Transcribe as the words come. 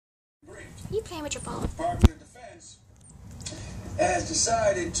You playing with your ball. Department of Defense has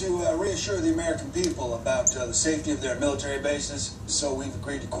decided to reassure the American people about the safety of their military bases. So we've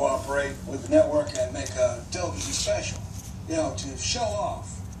agreed to cooperate with the network and make a television special, you know, to show off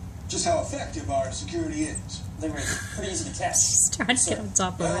just how effective our security is. They were pretty easy to test. Just trying to get on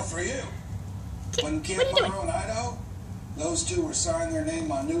top of Well, it. for you. When What are you doing? Monroe and Idaho, those two were signing their name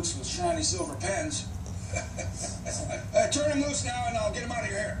on nukes with shiny silver pens. Turn him loose now and I'll get him out of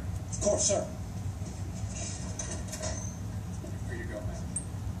your hair. Of course, sir. Here you go,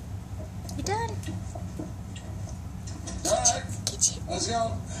 man. You done? All right, Gidget. let's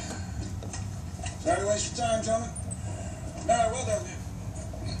go. Sorry to waste your time, gentlemen. All right, well done, man.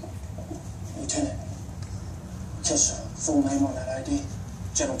 Lieutenant, just full name on that ID.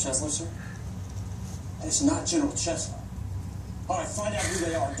 General Chesler, sir? It's not General Chesler. All right, find out who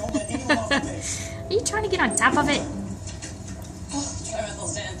they are. Don't let anyone off the base. Are you trying to get on top of it?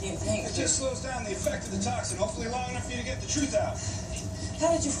 It just slows down the effect of the toxin, hopefully long enough for you to get the truth out.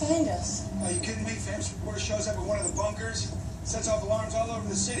 How did you find us? Are you kidding me? Famous reporter shows up at one of the bunkers, sets off alarms all over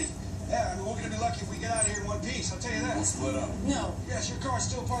the city. Yeah, I mean, we're going to be lucky if we get out of here in one piece, I'll tell you that. We'll split up. No. Yes, your car's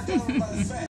still parked out over by the fence.